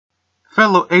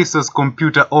Fellow Asus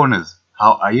computer owners,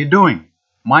 how are you doing?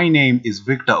 My name is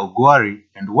Victor Ogwari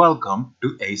and welcome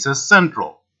to Asus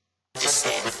Central.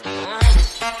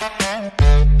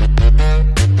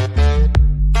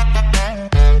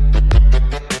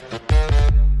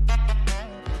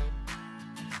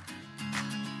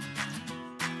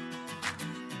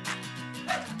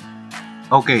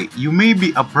 Okay, you may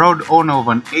be a proud owner of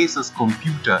an Asus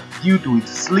computer due to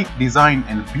its sleek design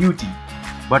and beauty,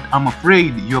 but I'm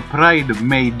afraid your pride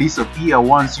may disappear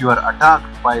once you are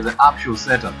attacked by the Aptio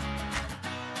setup.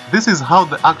 This is how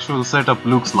the actual setup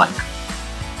looks like.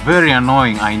 Very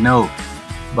annoying, I know,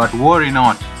 but worry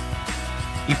not.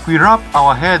 If we wrap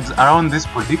our heads around this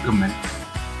predicament,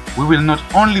 we will not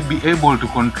only be able to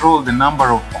control the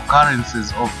number of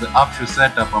occurrences of the Aptio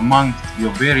setup amongst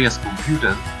your various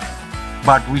computers,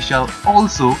 but we shall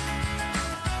also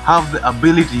have the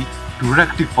ability to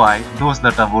rectify those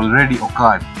that have already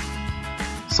occurred.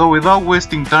 So without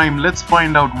wasting time, let's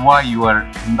find out why you are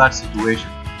in that situation.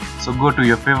 So go to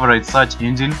your favorite search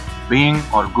engine, Bing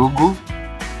or Google,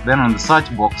 then on the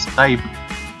search box type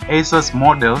Asus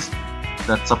models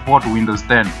that support Windows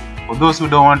 10. For those who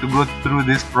don't want to go through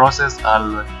this process,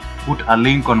 I'll put a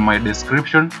link on my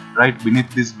description right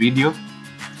beneath this video.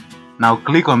 Now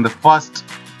click on the first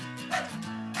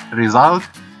result.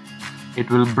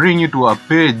 It will bring you to a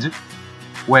page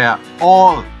where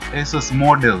all Asus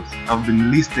models have been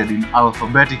listed in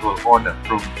alphabetical order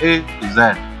from A to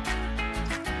Z.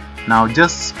 Now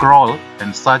just scroll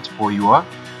and search for your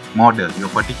model, your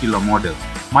particular model.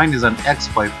 Mine is an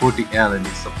X540L and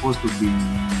it's supposed to be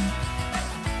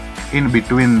in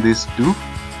between these two.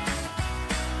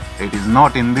 It is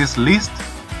not in this list,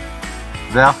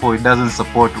 therefore it doesn't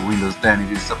support Windows 10.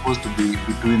 It is supposed to be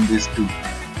between these two.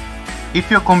 If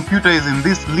your computer is in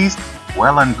this list,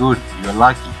 well and good, you're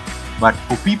lucky. But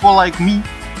for people like me,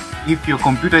 if your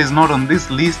computer is not on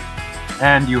this list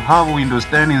and you have Windows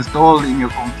 10 installed in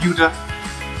your computer,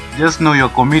 just know you're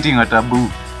committing a taboo.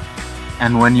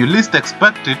 And when you least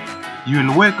expect it,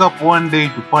 you'll wake up one day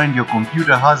to find your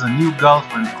computer has a new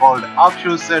girlfriend called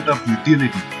Aptio Setup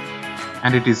Utility.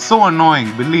 And it is so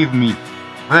annoying, believe me,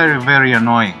 very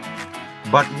annoying.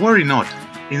 But worry not,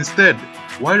 instead,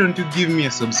 why don't you give me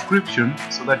a subscription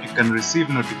so that you can receive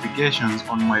notifications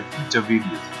on my future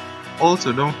videos.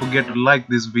 Also, don't forget to like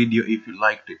this video if you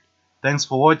liked it. Thanks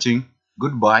for watching.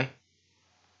 Goodbye.